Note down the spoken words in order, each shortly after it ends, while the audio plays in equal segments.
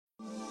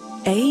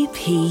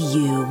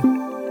APU.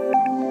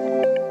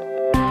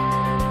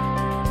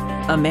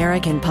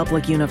 American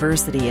Public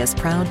University is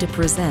proud to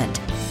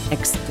present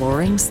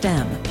Exploring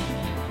STEM.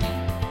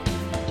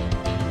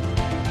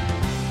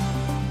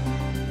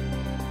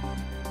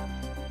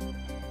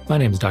 My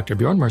name is Dr.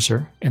 Bjorn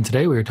Mercer, and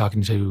today we are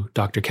talking to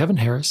Dr. Kevin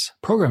Harris,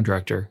 Program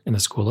Director in the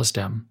School of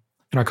STEM.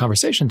 And our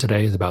conversation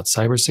today is about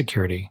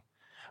cybersecurity.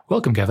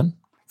 Welcome, Kevin.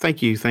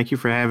 Thank you. Thank you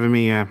for having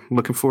me.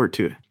 Looking forward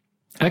to it.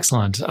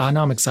 Excellent. No,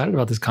 I'm excited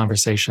about this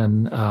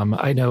conversation.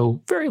 I know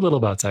very little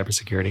about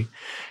cybersecurity,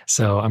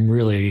 so I'm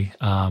really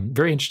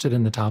very interested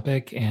in the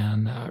topic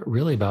and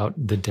really about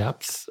the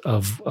depth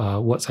of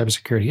what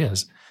cybersecurity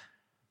is.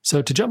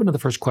 So to jump into the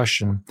first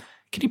question,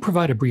 can you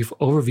provide a brief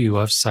overview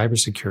of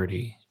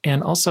cybersecurity?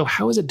 And also,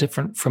 how is it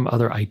different from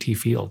other IT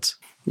fields?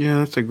 Yeah,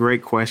 that's a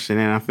great question.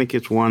 And I think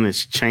it's one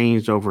that's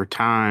changed over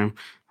time.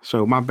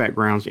 So my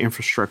background's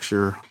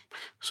infrastructure.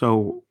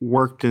 So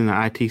worked in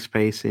the IT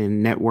space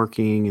in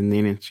networking and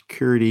then in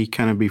security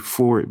kind of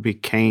before it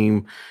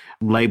became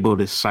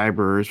labeled as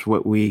cyber is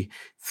what we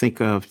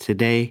think of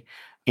today.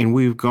 And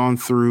we've gone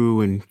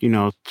through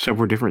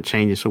several different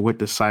changes. So what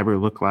does cyber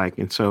look like?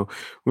 And so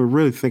we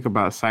really think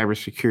about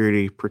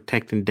cybersecurity,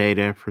 protecting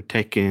data,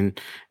 protecting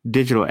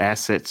digital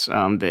assets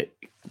that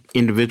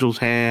individuals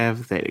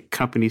have, that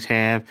companies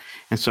have,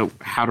 and so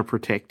how to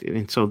protect it.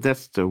 And so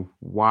that's the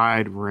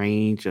wide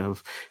range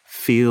of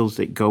fields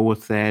that go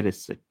with that.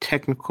 It's the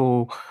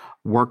technical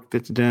work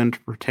that's done to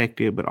protect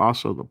it, but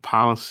also the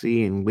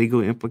policy and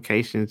legal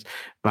implications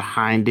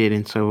behind it.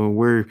 And so when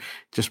we're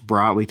just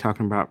broadly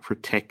talking about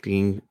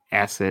protecting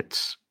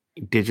assets,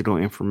 digital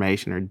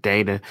information or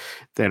data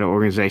that an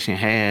organization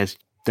has,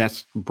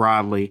 that's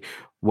broadly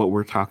what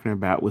we're talking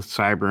about with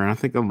cyber. And I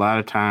think a lot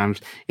of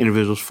times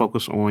individuals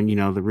focus on,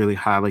 the really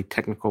highly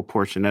technical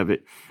portion of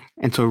it.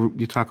 And so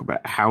you talk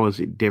about how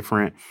is it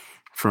different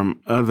from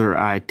other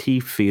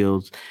IT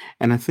fields.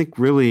 And I think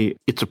really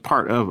it's a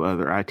part of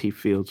other IT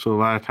fields. So a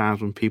lot of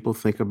times when people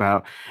think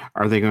about,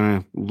 are they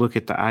going to look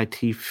at the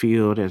IT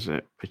field as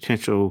a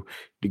potential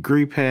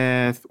degree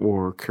path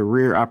or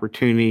career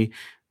opportunity,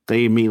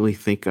 they immediately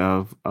think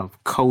of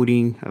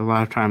coding. A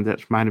lot of times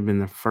that might have been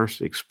the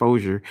first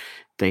exposure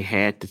they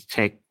had to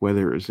tech,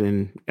 whether it was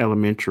in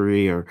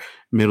elementary or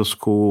middle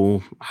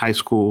school, high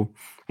school.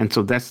 And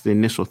so that's the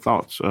initial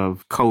thoughts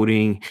of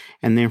coding.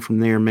 And then from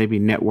there, maybe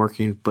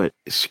networking. But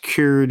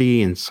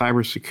security and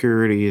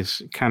cybersecurity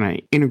is kind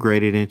of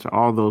integrated into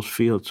all those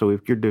fields. So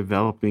if you're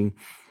developing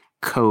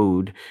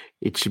code,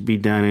 it should be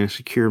done in a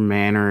secure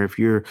manner. If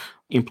you're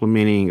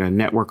implementing a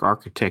network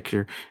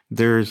architecture,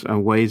 there's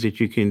ways that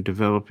you can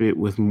develop it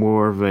with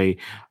more of a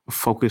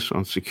focus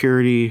on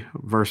security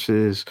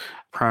versus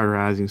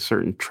prioritizing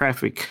certain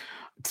traffic.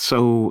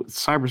 So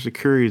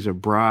cybersecurity is a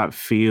broad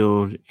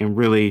field, and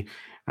really,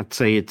 I'd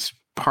say it's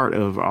part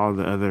of all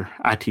the other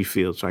IT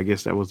fields. So I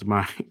guess that was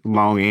my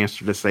long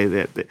answer to say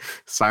that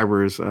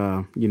cyber is,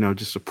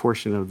 just a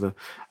portion of the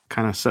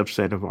kind of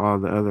subset of all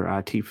the other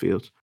IT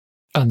fields.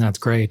 And that's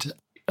great.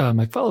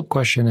 My follow-up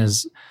question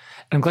is,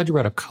 and I'm glad you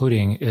brought up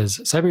coding, is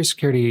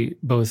cybersecurity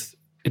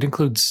it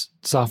includes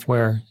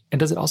software, and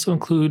does it also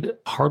include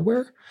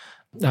hardware?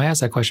 Now, I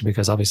ask that question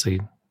because obviously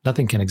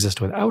nothing can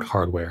exist without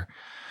hardware,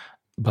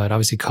 but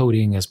obviously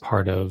coding is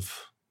part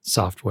of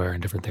software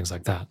and different things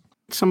like that.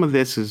 Some of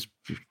this is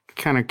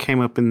kind of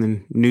came up in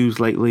the news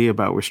lately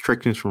about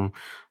restrictions from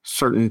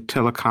certain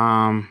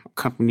telecom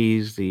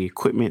companies, the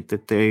equipment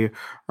that they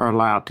are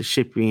allowed to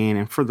ship in.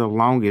 And for the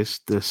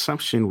longest, the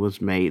assumption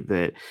was made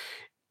that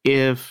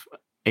if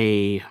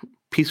a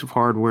piece of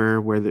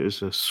hardware, whether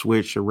it's a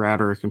switch, a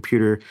router, a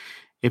computer,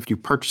 if you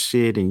purchase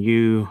it and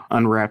you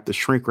unwrap the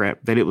shrink wrap,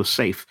 that it was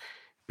safe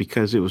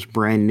because it was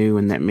brand new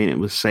and that meant it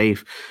was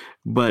safe.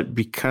 But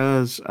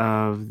because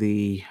of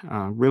the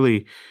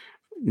really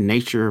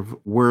nature of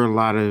where a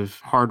lot of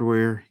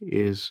hardware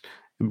is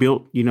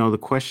built, the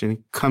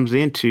question comes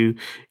into,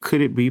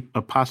 could it be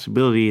a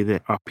possibility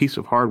that a piece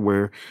of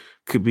hardware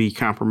could be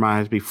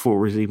compromised before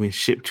it was even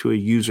shipped to a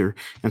user?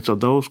 And so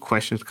those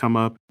questions come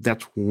up.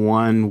 That's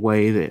one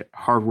way that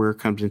hardware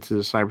comes into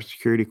the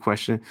cybersecurity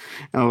question.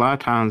 And a lot of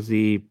times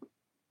the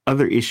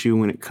other issue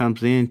when it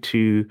comes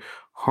into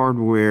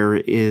hardware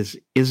is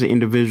an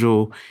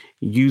individual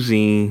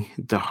using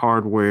the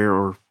hardware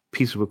or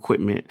piece of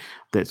equipment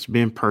that's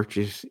been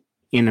purchased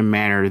in a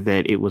manner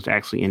that it was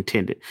actually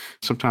intended.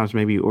 Sometimes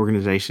maybe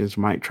organizations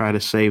might try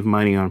to save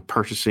money on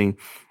purchasing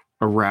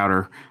a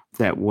router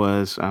that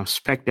was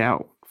spec'd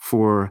out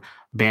for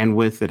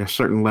bandwidth at a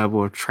certain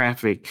level of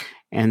traffic,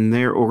 and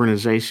their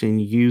organization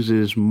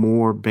uses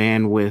more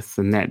bandwidth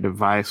than that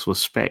device was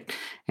spec'd.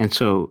 And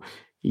so,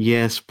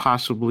 yes,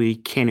 possibly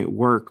can it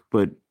work,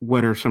 but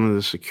what are some of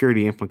the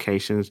security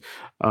implications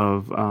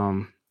of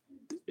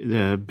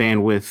the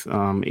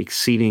bandwidth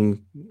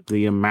exceeding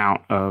the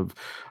amount of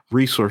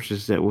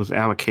resources that was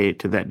allocated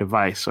to that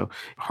device? So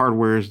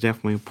hardware is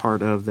definitely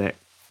part of that,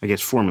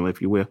 formula,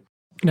 if you will.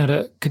 Now,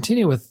 to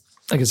continue with,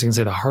 I guess you can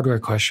say the hardware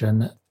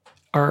question,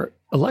 are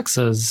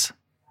Alexas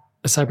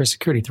a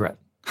cybersecurity threat?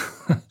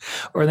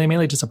 Or are they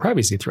mainly just a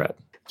privacy threat?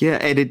 Yeah,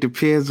 and it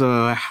depends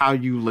on how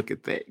you look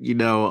at that.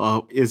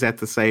 Is that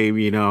the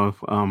same?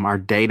 Our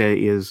data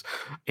is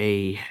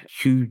a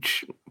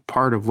huge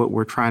part of what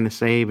we're trying to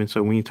save. And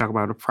so when you talk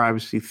about a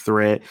privacy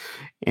threat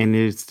and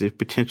it's the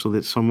potential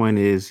that someone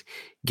is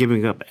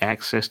giving up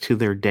access to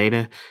their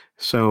data.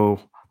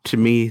 So to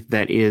me,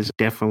 that is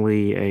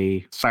definitely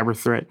a cyber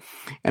threat.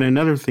 And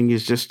another thing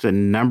is just the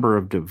number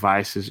of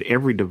devices.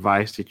 Every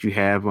device that you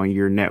have on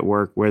your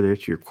network, whether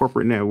it's your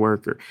corporate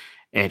network or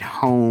at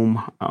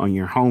home on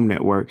your home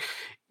network,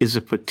 is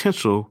a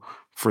potential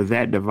for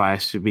that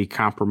device to be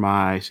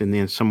compromised and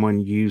then someone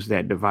use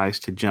that device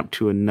to jump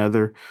to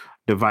another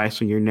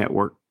device on your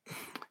network.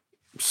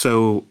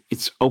 So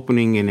it's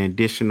opening an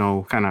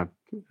additional kind of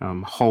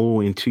hole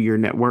into your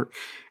network.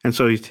 And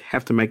so you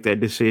have to make that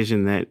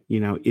decision that,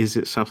 is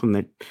it something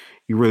that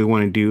you really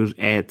want to do is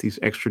add these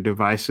extra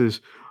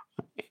devices,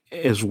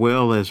 as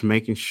well as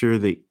making sure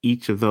that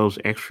each of those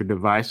extra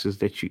devices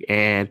that you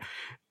add,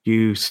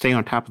 you stay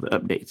on top of the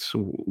updates.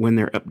 When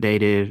they're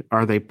updated,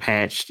 are they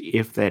patched?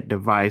 If that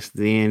device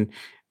then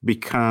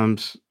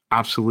becomes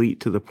obsolete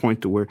to the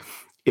point to where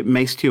it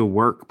may still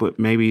work, but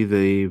maybe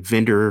the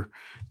vendor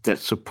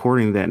that's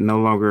supporting that no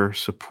longer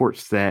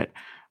supports that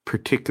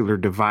particular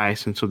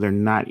device. And so they're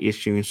not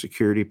issuing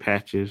security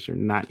patches or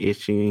not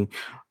issuing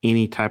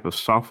any type of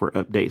software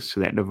updates to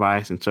that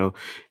device. And so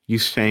you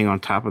staying on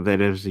top of that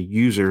as the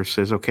user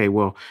says, okay,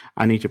 well,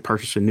 I need to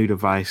purchase a new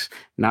device,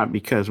 not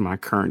because my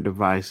current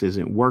device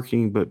isn't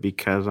working, but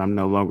because I'm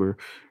no longer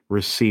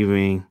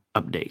receiving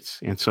updates.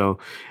 And so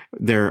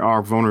there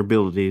are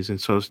vulnerabilities. And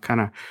so it's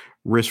kind of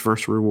risk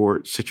versus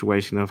reward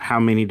situation of how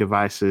many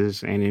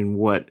devices and in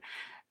what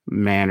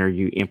manner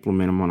you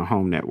implement them on a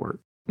home network.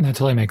 That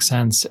totally makes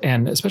sense.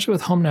 And especially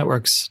with home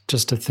networks,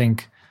 just to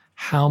think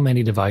how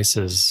many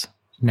devices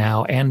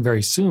now and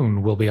very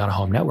soon will be on a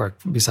home network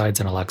besides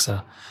an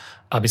Alexa,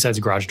 besides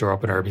a garage door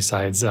opener,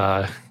 besides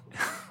your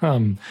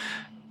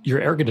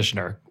air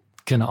conditioner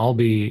can all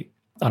be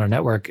on a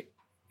network,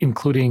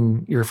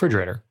 including your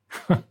refrigerator.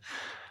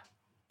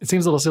 It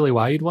seems a little silly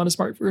why you'd want a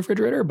smart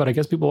refrigerator, but I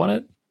guess people want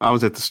it. I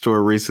was at the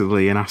store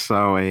recently and I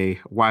saw a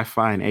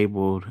Wi-Fi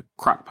enabled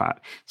crock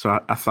pot. So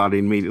I thought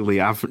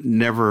immediately, I've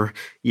never,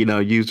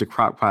 used a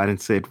crock pot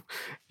and said,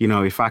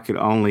 if I could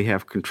only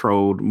have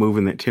controlled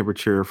moving that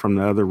temperature from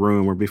the other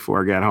room or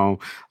before I got home,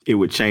 it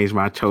would change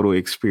my total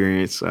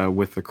experience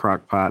with the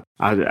crock pot.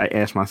 I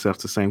asked myself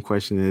the same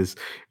question is,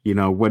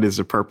 what is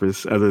the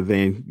purpose other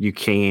than you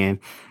can?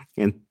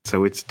 And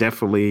so it's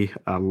definitely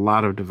a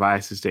lot of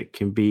devices that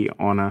can be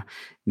on a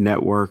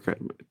network. I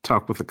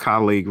talked with a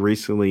colleague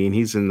recently, and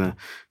he's in the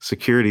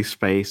security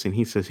space, and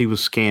he says he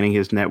was scanning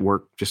his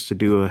network just to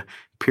do a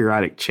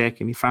periodic check,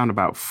 and he found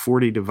about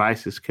 40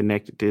 devices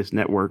connected to his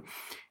network.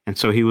 And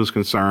so he was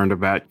concerned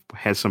about,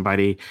 had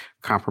somebody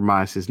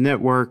compromised his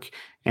network?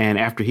 And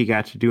after he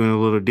got to doing a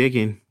little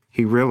digging,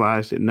 he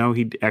realized that no,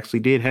 he actually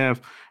did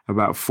have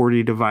about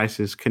 40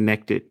 devices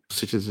connected,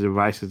 such as the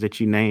devices that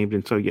you named.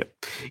 And so,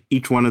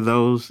 each one of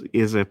those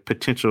is a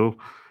potential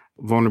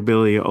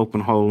vulnerability or open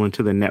hole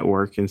into the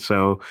network. And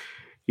so,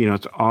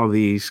 it's all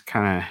these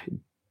kind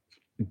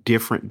of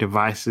different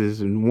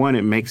devices. And one,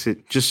 it makes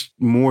it just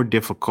more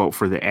difficult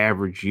for the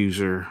average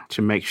user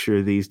to make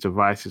sure these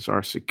devices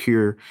are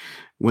secure.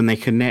 When they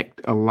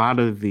connect, a lot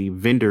of the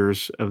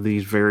vendors of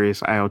these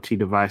various IoT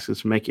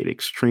devices make it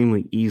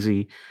extremely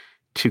easy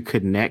to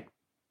connect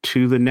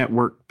to the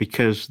network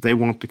because they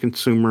want the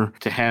consumer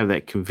to have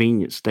that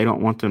convenience. They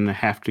don't want them to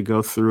have to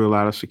go through a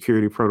lot of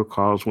security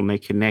protocols when they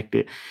connect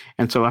it.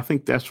 And so I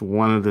think that's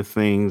one of the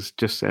things,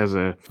 just as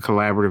a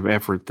collaborative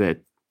effort,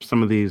 that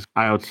some of these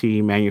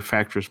IoT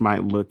manufacturers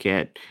might look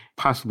at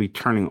possibly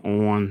turning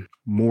on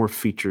more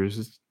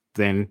features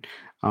than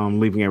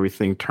leaving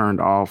everything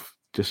turned off,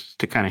 just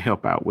to kind of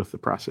help out with the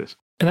process.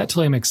 And that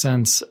totally makes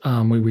sense.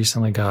 We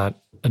recently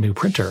got a new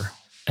printer,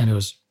 and it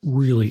was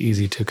really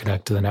easy to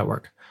connect to the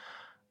network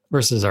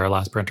versus our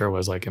last printer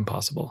was like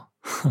impossible.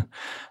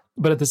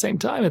 But at the same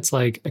time, it's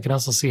like, I can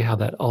also see how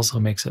that also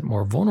makes it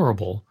more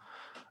vulnerable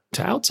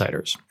to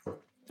outsiders.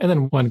 And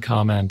then one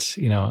comment,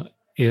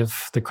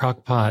 if the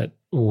crock pot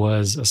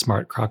was a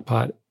smart crock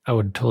pot, I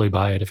would totally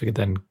buy it if it could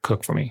then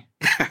cook for me.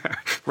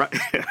 Right.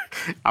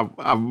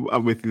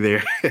 I'm with you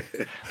there.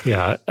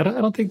 Yeah. I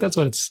don't think that's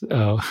what it's, I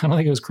don't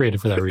think it was created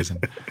for that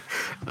reason.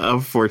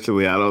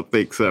 Unfortunately, I don't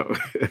think so.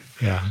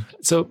 Yeah.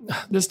 So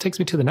this takes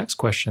me to the next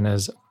question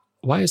is,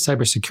 why has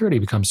cybersecurity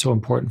become so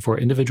important for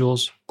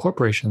individuals,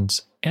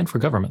 corporations, and for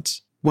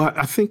governments? Well,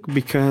 I think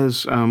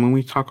because when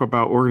we talk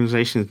about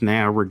organizations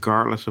now,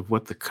 regardless of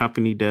what the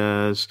company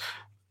does,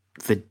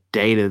 the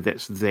data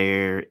that's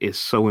there is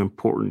so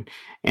important.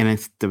 And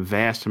it's the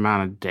vast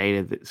amount of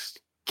data that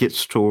gets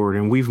stored.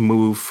 And we've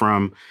moved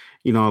from,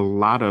 a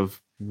lot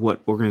of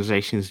what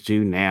organizations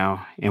do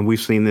now. And we've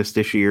seen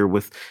this year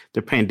with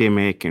the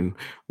pandemic and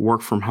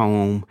work from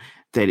home,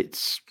 that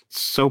it's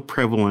so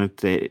prevalent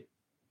that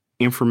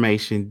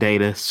information,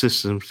 data,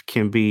 systems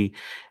can be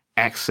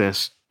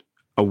accessed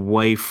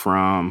away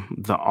from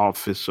the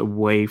office,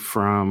 away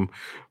from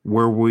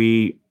where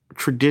we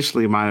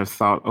traditionally might have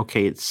thought,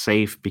 okay, it's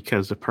safe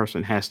because the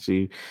person has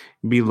to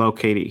be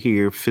located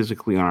here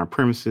physically on our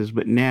premises.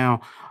 But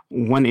now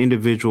one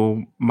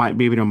individual might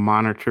be able to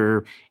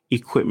monitor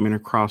equipment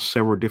across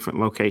several different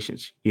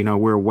locations.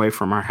 We're away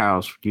from our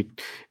house. You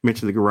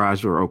mentioned the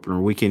garage door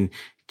opener. We can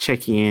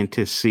check in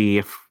to see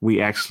if we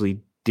actually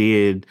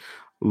did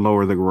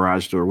lower the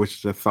garage door, which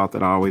is a thought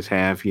that I always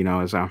have,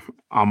 as I'm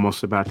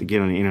almost about to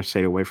get on the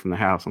interstate away from the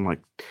house. I'm like,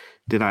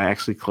 did I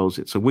actually close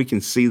it? So we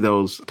can see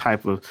those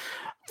type of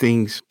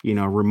things,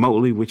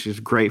 remotely, which is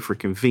great for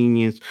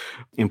convenience.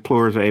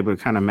 Employers are able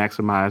to kind of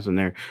maximize on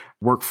their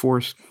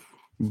workforce.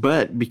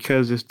 But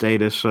because this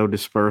data is so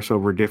dispersed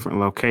over different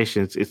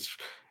locations, it's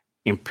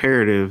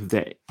imperative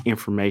that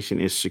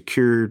information is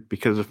secured,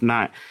 because if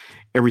not,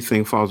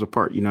 everything falls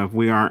apart. If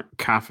we aren't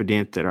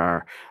confident that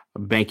our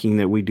banking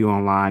that we do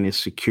online is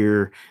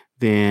secure,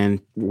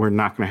 then we're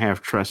not going to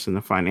have trust in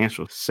the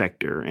financial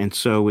sector. And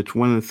so it's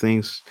one of the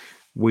things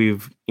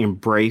we've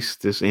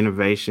embraced, this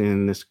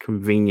innovation, this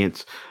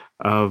convenience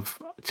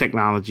of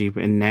technology.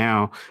 And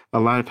now a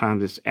lot of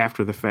times it's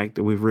after the fact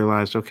that we've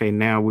realized, okay,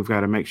 now we've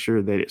got to make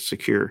sure that it's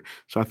secure.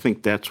 So I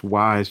think that's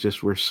why it's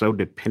just we're so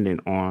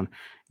dependent on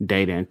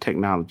data and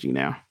technology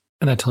now.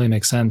 And that totally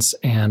makes sense.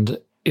 And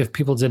if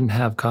people didn't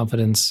have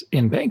confidence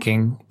in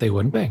banking, they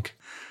wouldn't bank.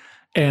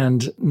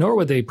 And nor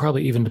would they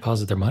probably even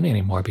deposit their money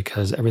anymore,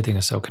 because everything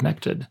is so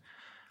connected.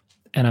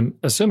 And I'm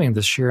assuming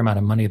the sheer amount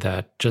of money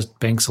that just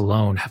banks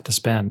alone have to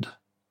spend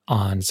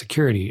on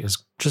security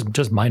is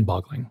just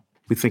mind-boggling.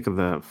 We think of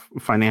the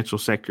financial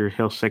sector,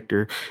 health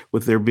sector,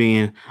 with there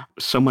being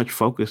so much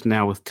focus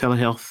now with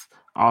telehealth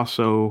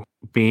also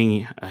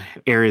being an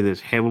area that's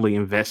heavily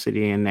invested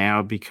in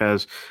now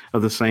because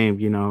of the same,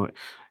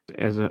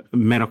 as a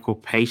medical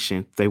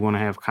patient, they want to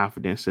have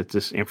confidence that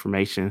this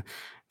information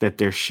that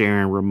they're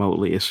sharing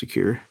remotely is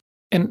secure.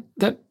 And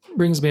that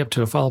brings me up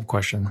to a follow-up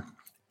question.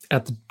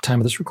 At the time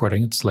of this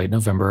recording, it's late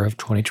November of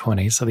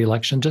 2020, so the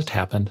election just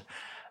happened.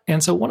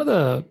 And so one of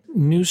the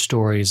news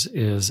stories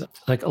is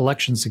like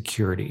election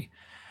security.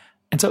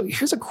 And so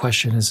here's a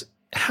question is,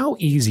 how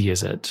easy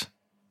is it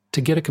to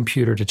get a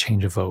computer to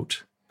change a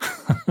vote?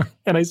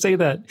 And I say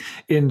that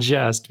in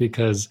jest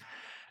because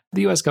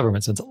the US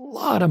government spends a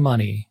lot of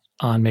money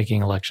on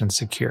making elections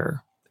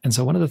secure. And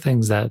so one of the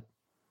things that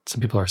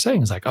some people are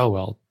saying is like, oh,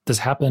 well, this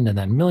happened and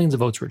then millions of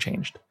votes were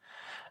changed.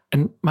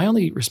 And my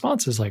only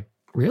response is like,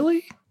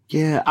 really?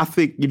 Yeah, I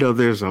think,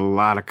 there's a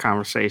lot of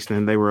conversation,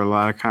 and there were a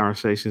lot of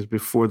conversations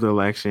before the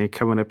election and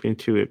coming up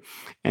into it.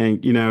 And,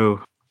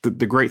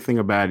 the great thing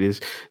about it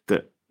is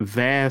the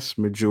vast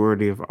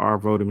majority of our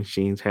voting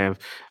machines have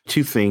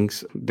two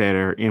things that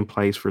are in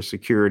place for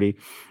security.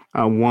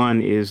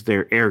 One is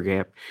their air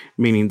gap,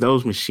 meaning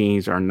those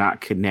machines are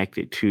not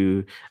connected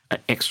to an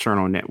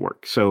external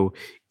network. So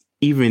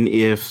even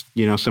if,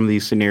 some of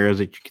these scenarios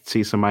that you can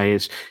see somebody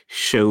has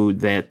showed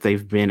that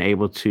they've been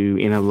able to,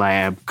 in a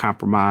lab,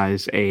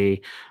 compromise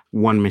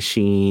one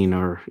machine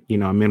or, a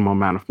minimal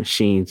amount of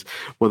machines.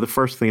 Well, the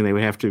first thing they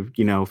would have to,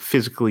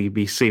 physically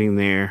be sitting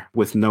there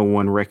with no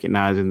one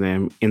recognizing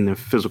them in the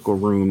physical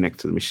room next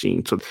to the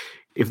machine. So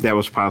if that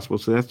was possible,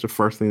 so that's the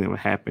first thing that would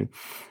happen.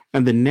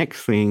 And the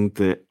next thing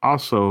that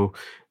also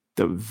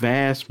the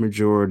vast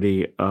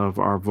majority of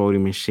our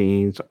voting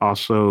machines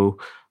also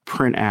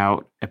print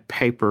out a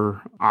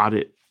paper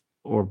audit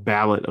or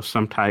ballot of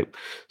some type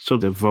so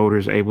the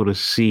voters are able to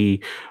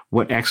see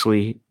what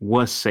actually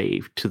was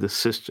saved to the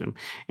system.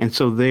 And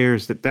so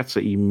that's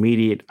an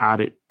immediate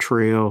audit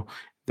trail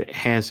that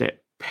has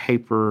that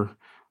paper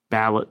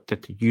ballot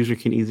that the user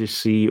can either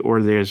see,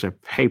 or there's a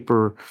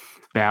paper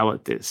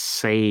ballot that's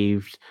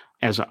saved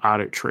as an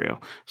audit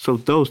trail. So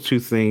those two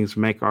things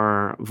make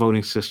our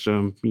voting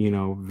system,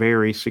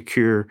 very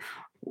secure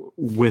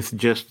with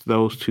just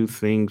those two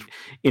things,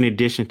 in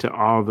addition to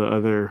all the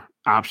other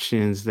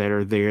options that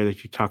are there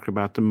that you talked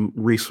about, the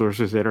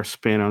resources that are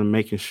spent on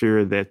making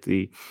sure that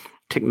the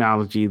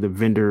technology, the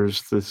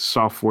vendors, the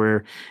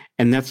software,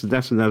 and that's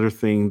another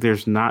thing.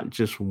 There's not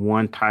just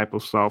one type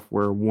of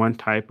software, one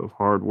type of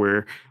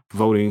hardware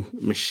voting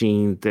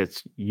machine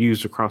that's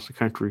used across the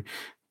country.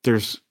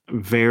 There's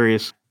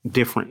various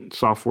different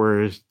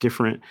softwares,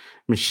 different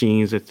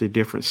machines at the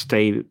different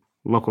state,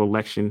 local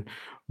election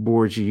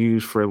boards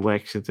use for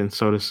elections. And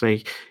so to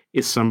say,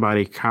 it's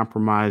somebody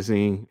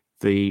compromising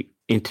the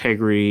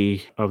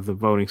integrity of the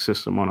voting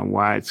system on a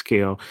wide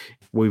scale.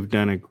 We've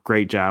done a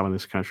great job in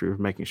this country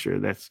of making sure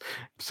that's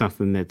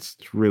something that's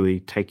really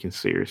taken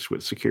serious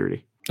with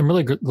security. I'm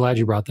really glad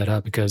you brought that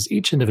up, because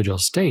each individual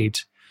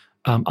state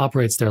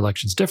operates their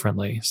elections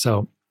differently.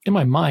 So in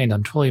my mind,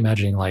 I'm totally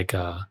imagining like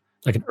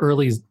an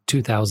early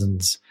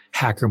 2000s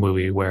hacker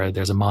movie where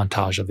there's a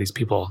montage of these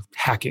people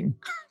hacking,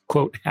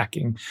 quote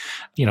hacking,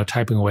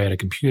 typing away at a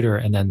computer,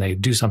 and then they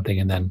do something,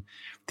 and then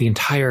the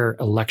entire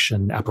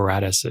election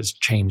apparatus is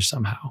changed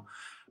somehow.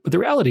 But the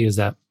reality is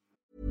that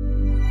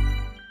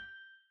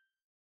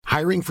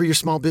hiring for your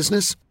small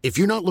business? If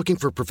you're not looking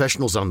for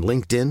professionals on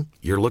LinkedIn,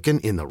 you're looking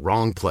in the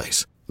wrong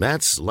place.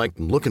 That's like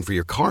looking for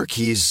your car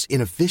keys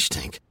in a fish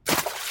tank.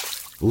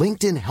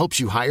 LinkedIn helps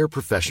you hire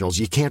professionals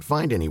you can't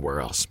find anywhere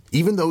else,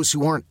 even those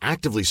who aren't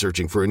actively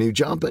searching for a new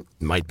job but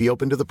might be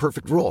open to the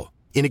perfect role.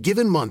 In a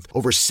given month,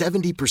 over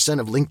 70%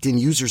 of LinkedIn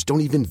users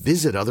don't even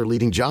visit other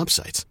leading job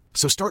sites.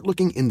 So start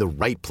looking in the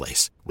right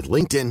place. With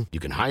LinkedIn, you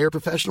can hire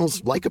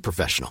professionals like a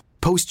professional.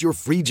 Post your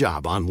free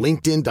job on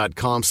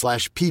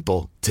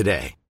linkedin.com/people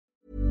today.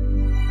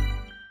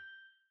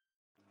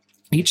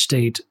 Each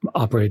state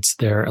operates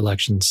their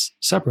elections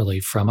separately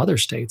from other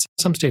states.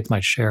 Some states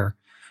might share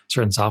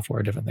certain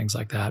software, different things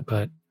like that.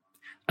 But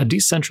a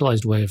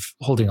decentralized way of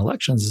holding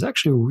elections is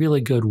actually a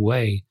really good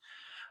way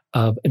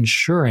of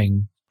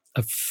ensuring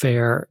a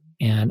fair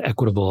and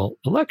equitable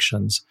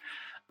elections.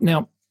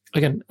 Now,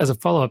 again, as a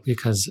follow-up,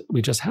 because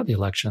we just had the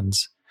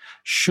elections,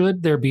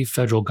 should there be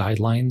federal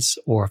guidelines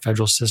or a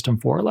federal system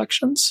for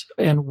elections?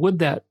 And would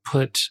that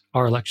put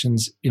our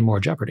elections in more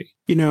jeopardy?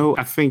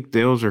 I think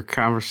those are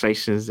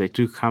conversations that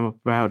do come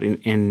about.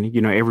 And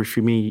every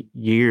few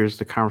years,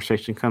 the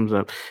conversation comes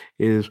up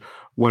is,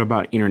 what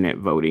about internet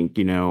voting,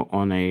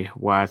 on a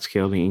wide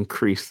scale to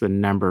increase the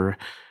number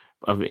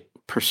of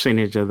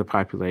percentage of the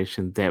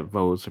population that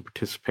votes and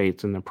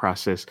participates in the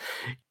process.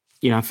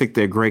 I think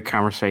they're great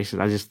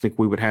conversations. I just think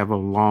we would have a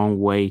long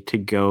way to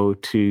go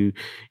to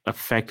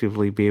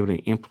effectively be able to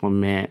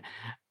implement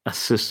a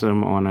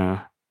system on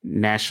a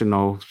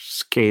national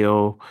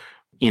scale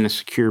in a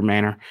secure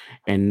manner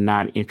and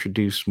not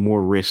introduce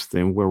more risk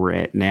than where we're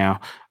at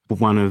now.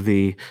 One of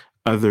the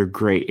other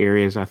great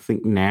areas, I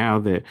think now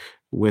that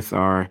with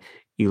our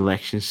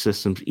election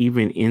systems,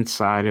 even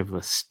inside of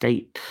a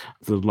state,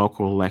 the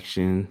local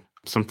election,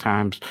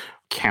 sometimes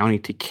county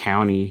to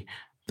county,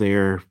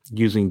 they're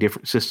using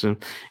different systems.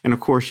 And of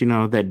course,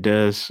 that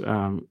does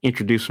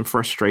introduce some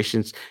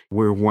frustrations.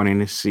 We're wanting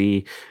to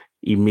see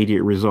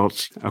immediate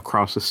results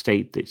across the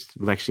state. The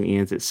election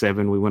ends at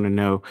 7. We want to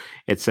know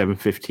at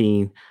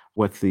 7:15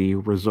 what the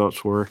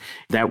results were.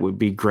 That would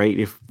be great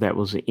if that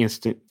was an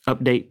instant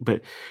update.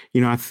 But,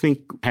 I think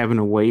having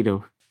to wait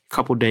a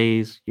couple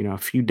days, a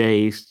few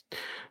days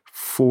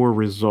for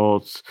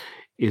results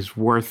is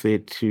worth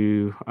it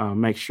to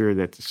make sure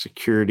that the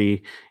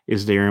security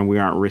is there and we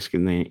aren't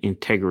risking the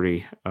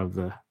integrity of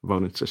the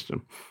voting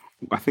system.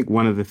 I think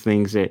one of the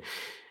things that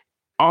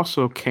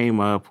also came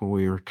up when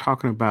we were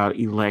talking about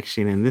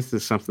election, and this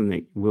is something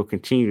that will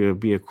continue to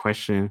be a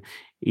question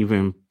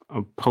even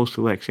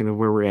post-election of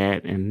where we're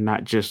at, and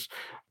not just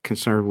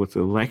concerned with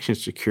election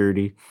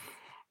security,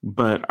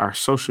 but our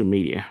social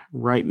media.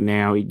 Right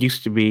now, it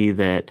used to be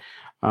that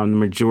the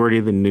majority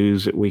of the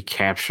news that we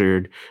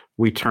captured,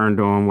 we turned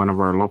on one of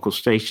our local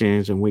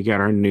stations and we got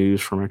our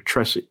news from a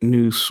trusted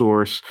news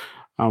source,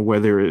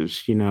 whether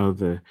it's,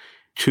 the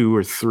 2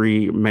 or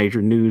 3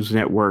 major news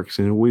networks.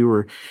 And we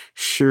were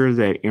sure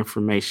that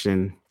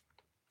information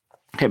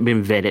had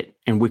been vetted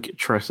and we could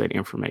trust that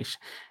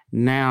information.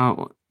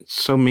 Now,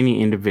 so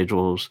many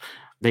individuals,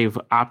 they've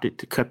opted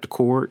to cut the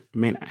cord,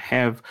 may not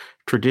have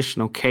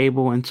traditional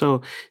cable. And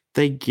so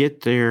they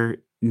get their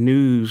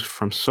news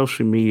from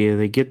social media.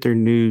 They get their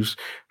news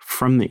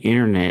from the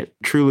internet.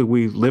 Truly,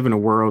 we live in a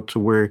world to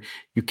where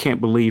you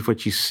can't believe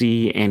what you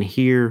see and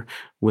hear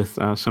with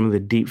some of the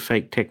deep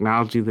fake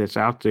technology that's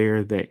out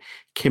there that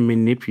can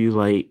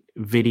manipulate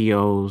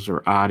videos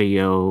or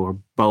audio or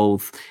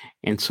both.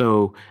 And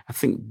so I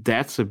think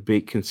that's a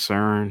big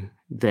concern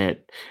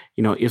that,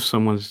 if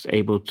someone's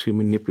able to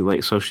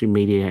manipulate social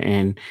media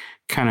and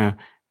kind of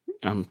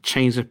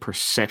change the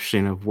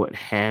perception of what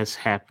has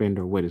happened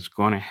or what is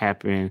going to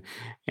happen.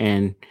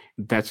 And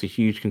that's a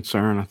huge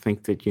concern. I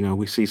think that,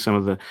 we see some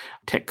of the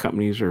tech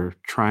companies are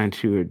trying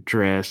to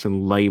address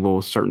and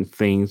label certain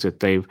things that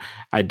they've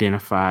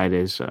identified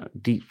as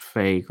deep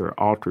fake or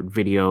altered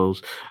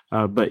videos.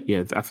 But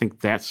yeah, I think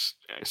that's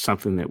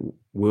something that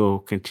will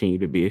continue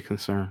to be a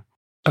concern.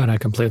 And I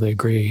completely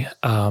agree.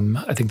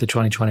 I think the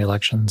 2020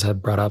 elections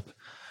have brought up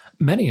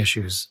many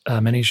issues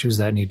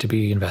that need to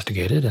be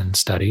investigated and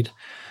studied,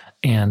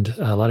 and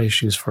a lot of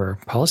issues for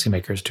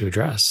policymakers to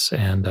address.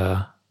 And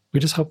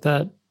we just hope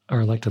that our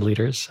elected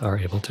leaders are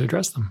able to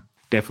address them.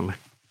 Definitely.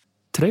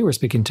 Today, we're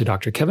speaking to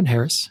Dr. Kevin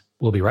Harris.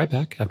 We'll be right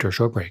back after a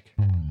short break.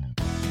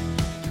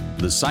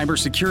 The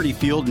cybersecurity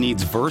field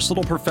needs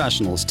versatile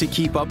professionals to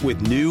keep up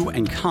with new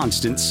and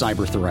constant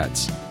cyber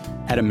threats.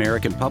 At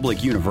American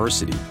Public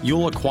University,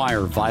 you'll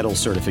acquire vital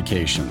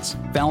certifications,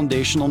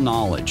 foundational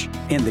knowledge,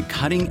 and the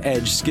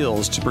cutting-edge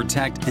skills to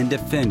protect and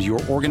defend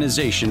your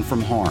organization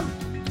from harm.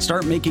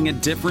 Start making a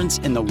difference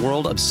in the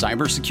world of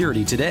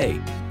cybersecurity today.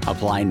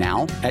 Apply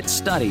now at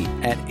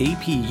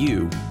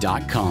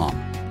study@apu.com.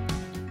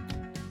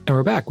 And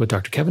we're back with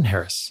Dr. Kevin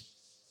Harris.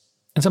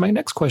 And so my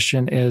next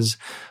question is,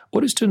 what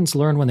do students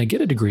learn when they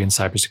get a degree in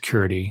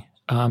cybersecurity,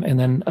 and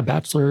then a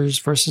bachelor's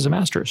versus a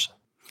master's?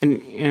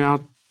 And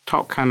I'll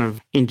talk kind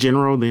of in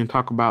general, then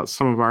talk about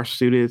some of our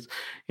students.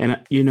 And,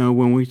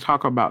 when we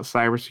talk about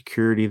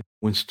cybersecurity,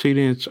 when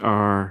students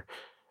are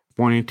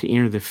wanting to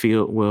enter the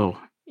field, well,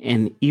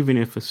 And even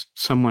if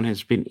someone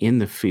has been in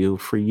the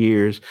field for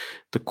years,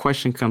 the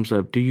question comes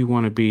up, do you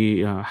want to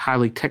be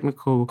highly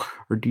technical,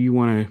 or do you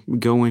want to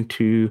go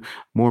into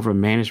more of a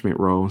management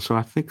role? And so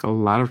I think a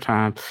lot of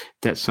times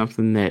that's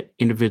something that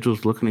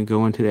individuals looking to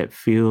go into that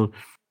field,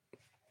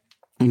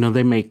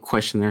 they may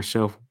question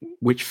themselves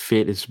which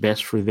fit is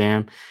best for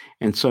them.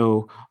 And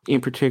so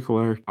in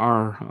particular,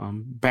 our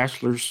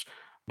bachelor's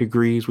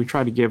degrees, we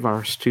try to give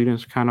our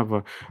students kind of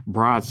a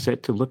broad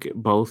set to look at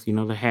both,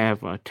 to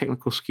have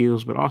technical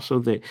skills, but also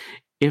that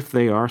if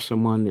they are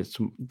someone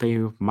they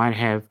might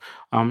have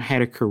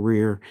had a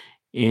career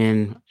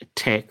in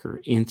tech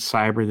or in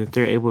cyber, that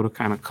they're able to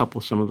kind of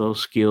couple some of those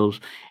skills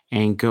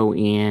and go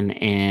in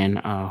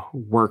and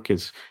work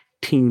as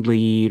team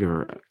lead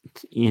or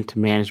into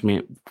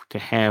management, to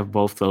have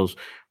both those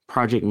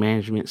project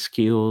management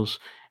skills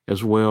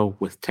as well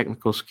with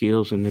technical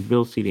skills and the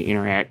ability to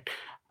interact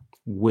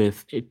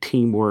with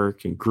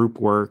teamwork and group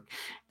work.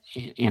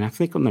 And I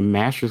think on the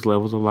master's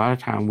levels, a lot of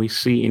time we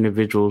see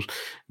individuals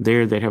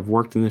there that have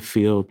worked in the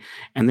field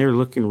and they're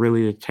looking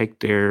really to take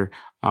their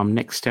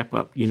next step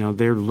up.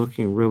 They're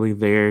looking really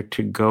there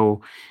to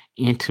go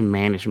into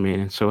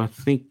management. And so I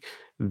think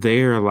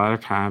there a lot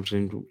of times,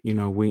 and,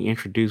 we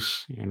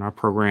introduce in our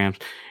programs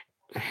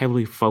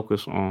heavily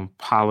focus on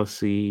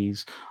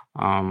policies,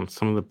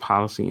 some of the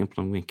policy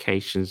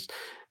implementations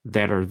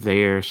that are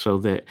there, so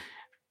that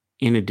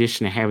in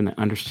addition to having the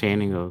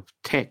understanding of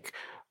tech,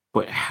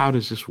 but how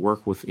does this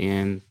work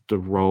within the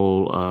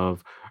role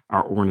of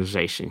our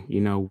organization?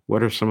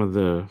 What are some of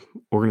the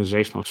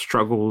organizational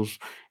struggles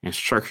and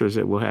structures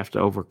that we'll have to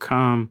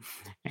overcome?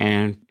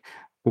 And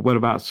what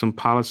about some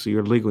policy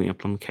or legal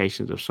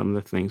implications of some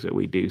of the things that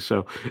we do?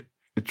 So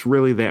it's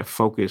really that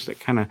focus, that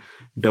kind of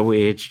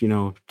double-edged,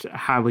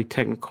 highly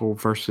technical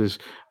versus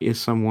is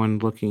someone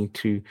looking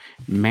to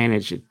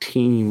manage a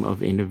team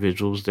of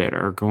individuals that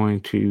are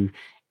going to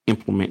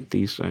implement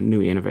these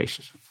new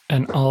innovations.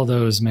 And all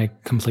those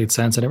make complete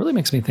sense. And it really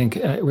makes me think,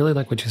 I really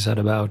like what you said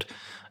about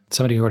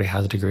somebody who already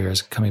has a degree or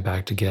is coming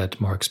back to get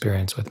more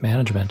experience with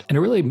management. And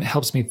it really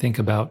helps me think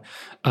about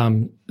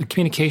the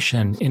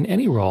communication in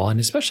any role, and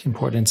especially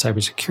important in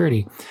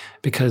cybersecurity,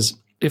 because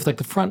if the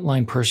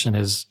frontline person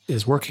is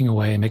working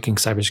away and making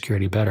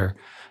cybersecurity better,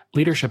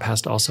 leadership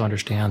has to also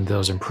understand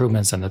those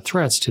improvements and the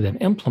threats to then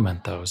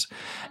implement those.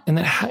 And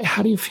then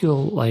how do you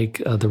feel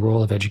like the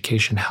role of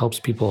education helps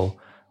people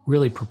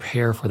really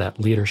prepare for that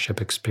leadership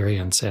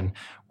experience and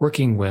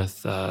working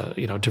with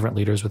different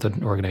leaders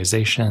within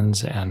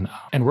organizations and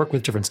work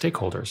with different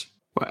stakeholders?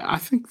 Well, I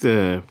think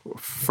the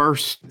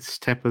first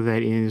step of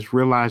that is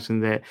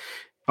realizing that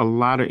a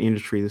lot of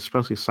industries,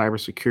 especially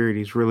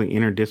cybersecurity, is really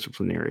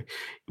interdisciplinary.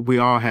 We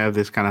all have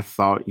this kind of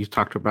thought. You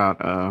talked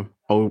about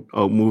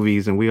old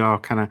movies, and we all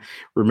kind of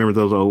remember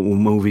those old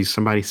movies,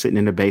 somebody sitting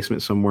in the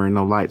basement somewhere and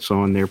no lights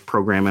on, they're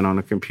programming on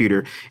a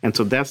computer. And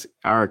so that's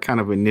our kind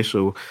of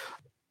initial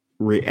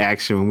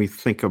reaction when we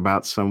think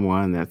about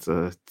someone that's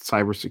a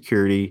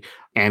cybersecurity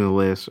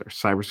analyst or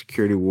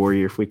cybersecurity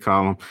warrior, if we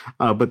call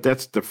them. But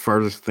that's the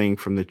furthest thing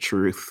from the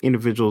truth.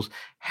 Individuals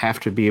have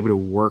to be able to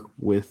work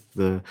with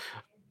the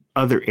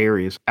other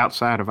areas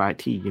outside of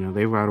IT.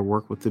 They've got to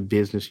work with the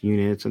business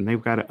units, and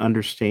they've got to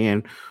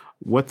understand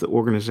what the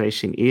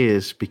organization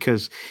is,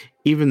 because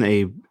even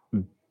a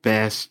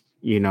best,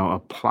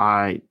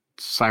 applied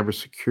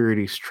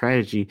cybersecurity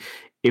strategy,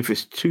 if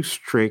it's too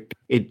strict,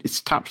 it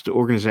stops the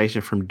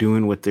organization from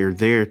doing what they're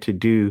there to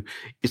do.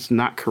 It's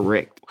not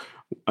correct.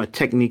 A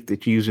technique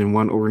that's used in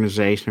one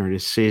organization or a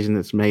decision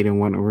that's made in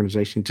one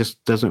organization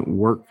just doesn't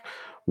work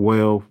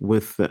well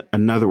with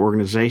another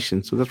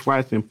organization. So that's why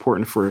it's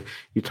important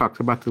you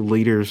talked about the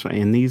leaders,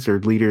 and these are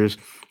leaders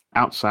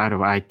outside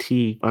of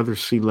IT, other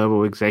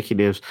C-level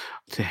executives,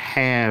 to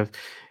have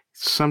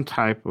some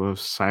type of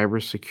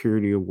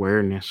cybersecurity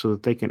awareness so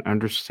that they can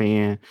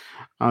understand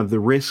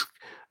the risk.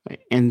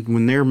 And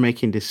when they're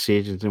making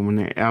decisions and when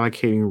they're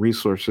allocating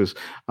resources,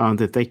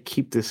 that they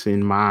keep this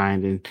in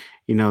mind,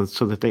 and,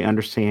 so that they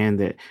understand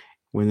that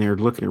when they're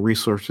looking at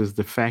resources,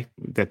 the fact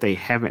that they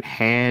haven't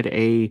had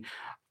a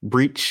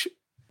breach,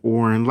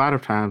 or a lot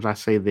of times I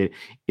say that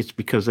it's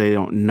because they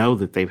don't know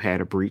that they've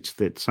had a breach,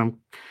 that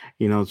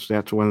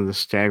that's one of the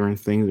staggering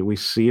things that we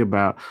see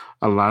about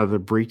a lot of the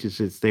breaches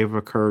is they've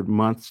occurred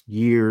months,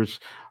 years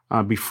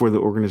before the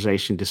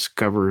organization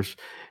discovers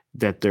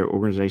that their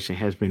organization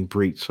has been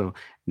breached. So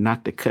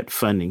not to cut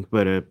funding,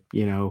 but a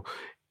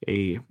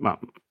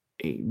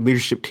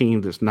leadership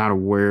team that's not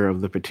aware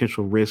of the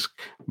potential risk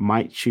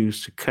might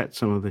choose to cut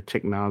some of the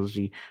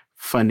technology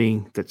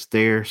funding that's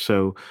there.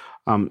 So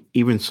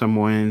even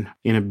someone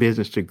in a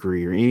business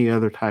degree or any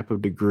other type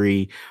of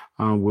degree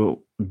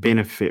will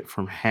benefit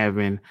from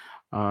having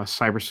a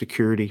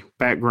cybersecurity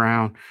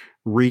background.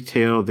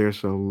 Retail,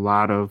 there's a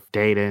lot of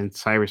data in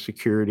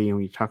cybersecurity, and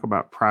when you talk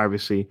about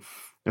privacy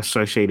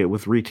associated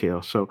with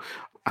retail. So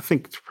I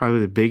think it's probably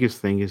the biggest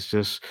thing is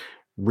just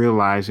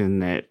realizing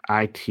that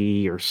IT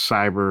or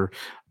cyber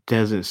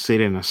doesn't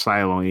sit in a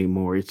silo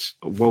anymore. It's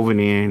woven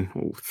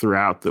in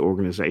throughout the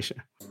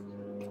organization.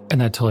 And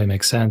that totally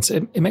makes sense.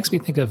 It makes me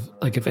think of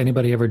like if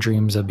anybody ever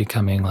dreams of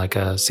becoming like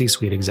a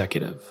C-suite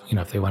executive,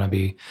 if they want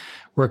to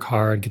work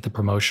hard, get the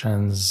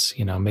promotions,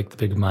 make the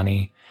big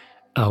money.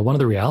 One of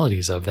the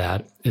realities of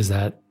that is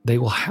that they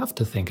will have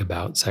to think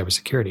about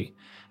cybersecurity,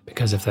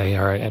 because if they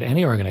are at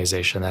any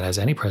organization that has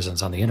any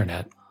presence on the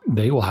internet,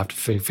 they will have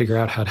to figure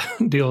out how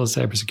to deal with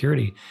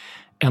cybersecurity,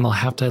 and they'll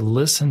have to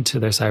listen to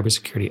their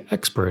cybersecurity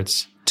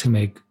experts to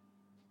make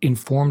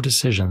informed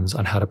decisions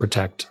on how to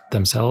protect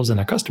themselves and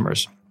their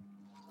customers.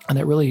 And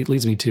that really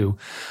leads me to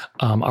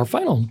our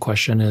final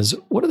question is,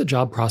 what are the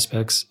job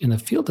prospects in the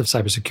field of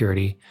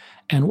cybersecurity,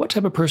 and what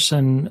type of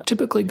person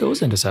typically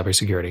goes into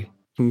cybersecurity?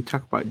 When you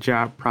talk about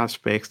job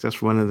prospects,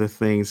 that's one of the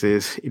things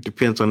is it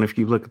depends on if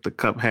you look at the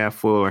cup half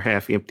full or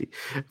half empty.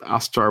 I'll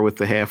start with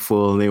the half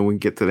full, and then we can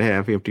get to the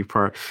half empty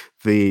part.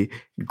 The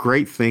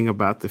great thing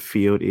about the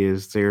field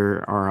is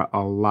there are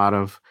a lot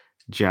of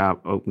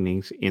job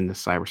openings in the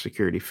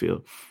cybersecurity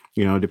field.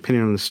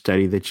 Depending on the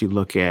study that you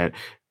look at,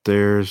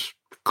 there's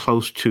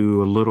close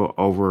to a little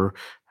over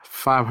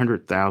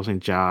 500,000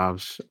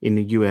 jobs in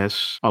the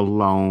U.S.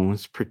 alone,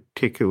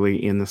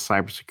 particularly in the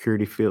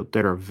cybersecurity field,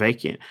 that are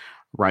vacant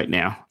right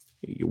now.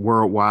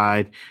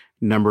 Worldwide,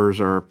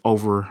 numbers are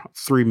over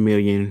 3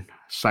 million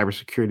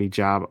cybersecurity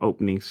job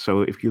openings.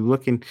 So if you're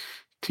looking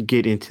to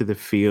get into the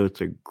field,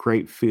 it's a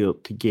great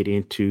field to get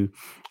into.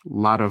 A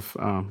lot of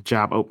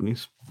job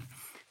openings.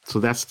 So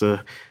that's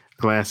the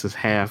glass is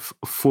half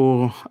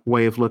full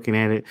way of looking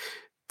at it.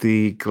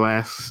 The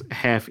glass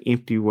half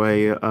empty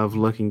way of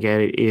looking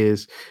at it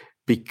is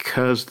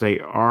because they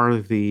are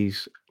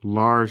these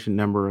large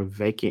number of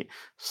vacant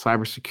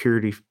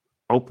cybersecurity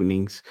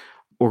openings,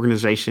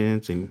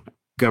 organizations and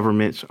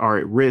governments are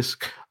at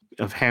risk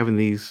of having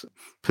these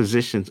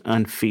positions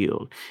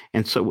unfilled.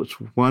 And so it's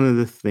one of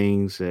the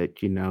things that,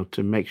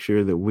 to make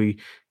sure that we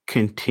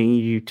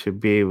continue to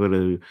be able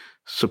to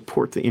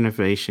support the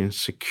innovation,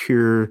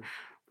 secure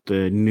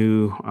the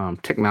new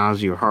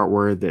technology or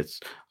hardware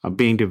that's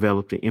being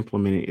developed and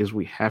implemented, is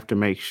we have to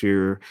make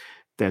sure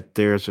that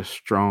there's a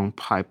strong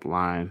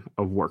pipeline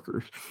of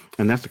workers.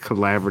 And that's a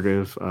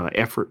collaborative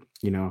effort.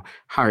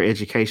 Higher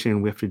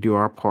education, we have to do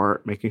our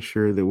part, making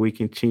sure that we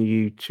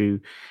continue to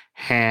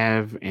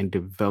have and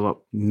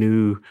develop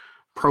new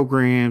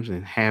programs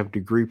and have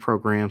degree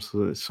programs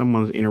so that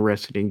someone's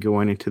interested in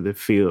going into the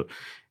field,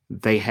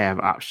 they have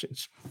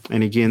options.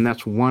 And again,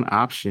 that's one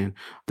option.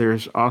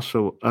 There's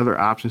also other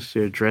options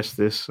to address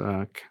this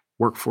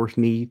workforce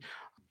need.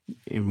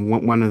 And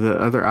one of the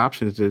other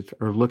options that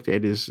are looked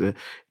at is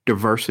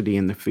diversity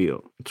in the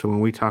field. So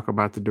when we talk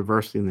about the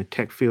diversity in the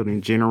tech field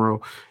in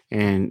general,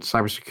 and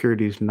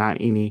cybersecurity is not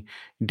any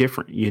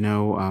different,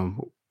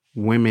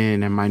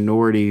 women and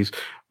minorities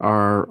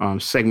are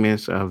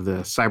segments of the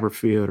cyber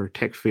field or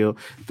tech field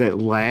that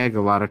lag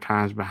a lot of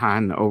times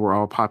behind the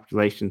overall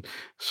population.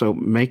 So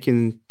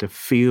making the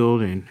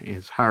field and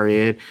as higher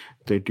ed,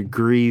 the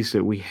degrees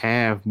that we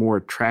have more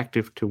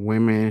attractive to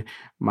women,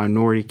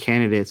 minority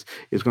candidates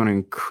is going to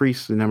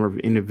increase the number of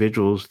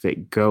individuals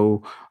that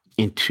go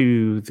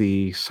into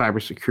the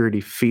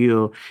cybersecurity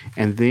field,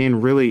 and then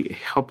really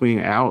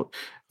helping out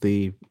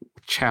the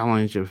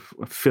challenge of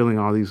filling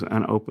all these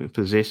unopened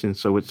positions.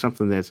 So it's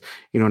something that's,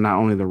 not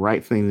only the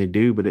right thing to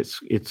do, but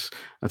it's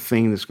a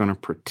thing that's going to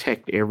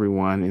protect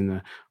everyone in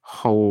the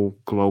whole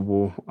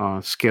global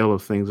scale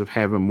of things of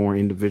having more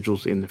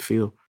individuals in the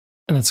field.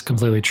 And that's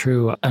completely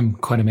true. I'm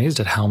quite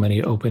amazed at how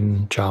many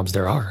open jobs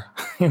there are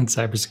in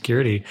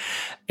cybersecurity.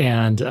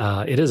 And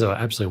it is an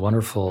absolutely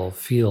wonderful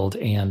field.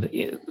 And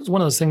it's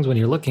one of those things when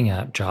you're looking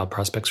at job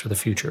prospects for the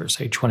future,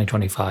 say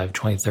 2025,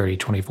 2030,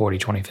 2040,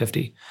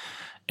 2050,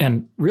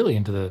 and really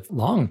into the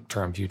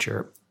long-term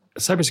future,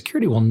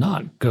 cybersecurity will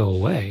not go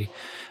away.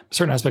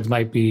 Certain aspects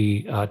might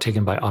be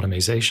taken by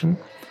automation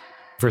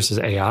versus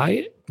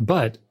AI,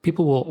 but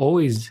people will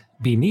always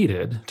be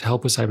needed to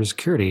help with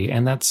cybersecurity.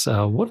 And that's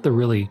one of the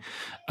really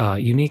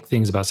unique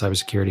things about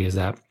cybersecurity is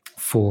that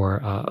for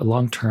a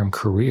long-term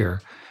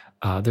career,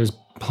 there's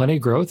plenty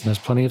of growth and there's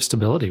plenty of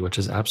stability, which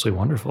is absolutely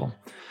wonderful.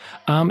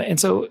 And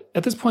so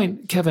at this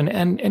point, Kevin,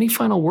 and any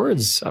final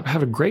words? I've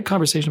had a great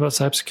conversation about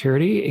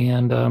cybersecurity,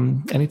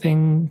 and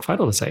anything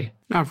final to say?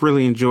 I've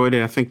really enjoyed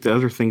it. I think the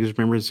other thing is,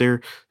 remember,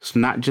 it's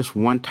not just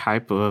one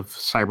type of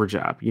cyber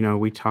job.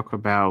 We talk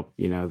about,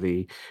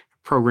 the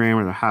program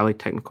or the highly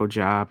technical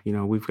job.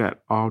 We've got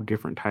all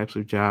different types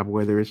of job,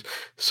 whether it's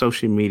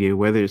social media,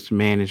 whether it's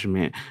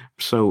management.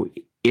 So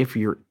if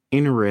you're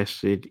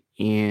interested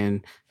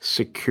in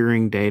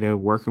securing data,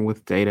 working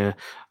with data,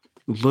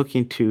 look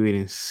into it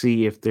and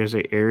see if there's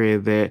an area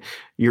that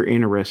you're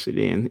interested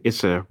in.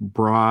 It's a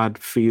broad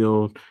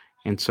field.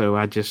 And so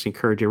I just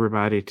encourage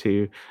everybody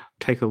to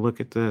take a look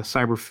at the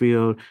cyber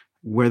field,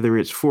 whether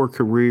it's for a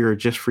career or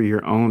just for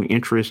your own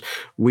interest.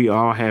 We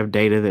all have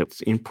data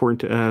that's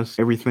important to us,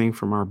 everything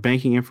from our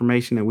banking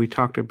information that we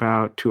talked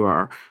about to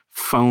our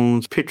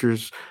phones,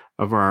 pictures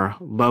of our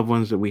loved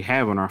ones that we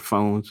have on our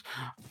phones.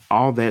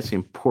 All that's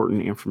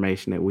important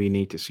information that we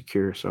need to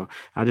secure. So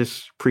I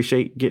just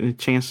appreciate getting a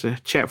chance to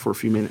chat for a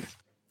few minutes.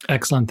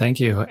 Excellent. Thank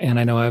you. And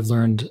I know I've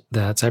learned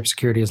that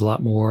cybersecurity is a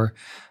lot more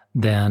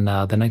than the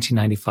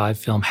 1995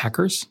 film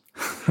Hackers.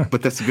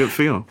 But that's a good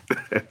film.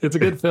 It's a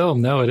good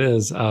film. No, it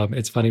is.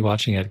 It's funny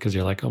watching it because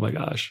you're like, oh my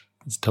gosh,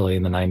 it's totally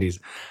in the 90s.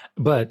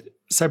 But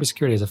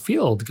cybersecurity as a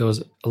field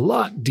goes a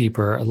lot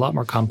deeper, a lot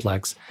more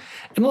complex,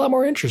 and a lot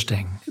more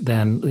interesting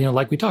than,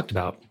 like we talked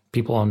about,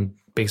 people in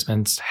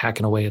basements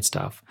hacking away at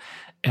stuff.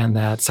 And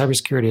that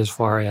cybersecurity, as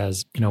far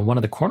as, one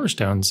of the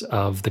cornerstones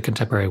of the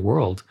contemporary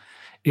world,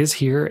 is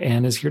here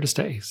and is here to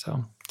stay.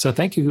 So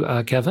thank you,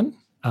 Kevin,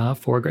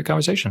 for a great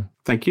conversation.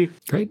 Thank you.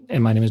 Great.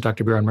 And my name is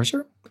Dr. Byron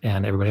Mercer,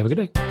 and everybody have a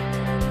good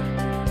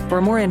day.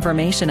 For more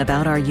information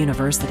about our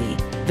university,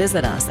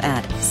 visit us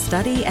at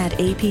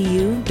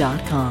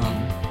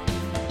studyatapu.com.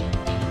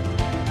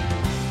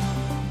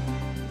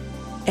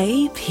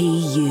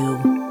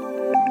 APU,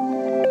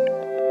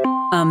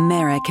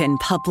 American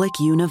Public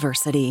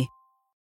University.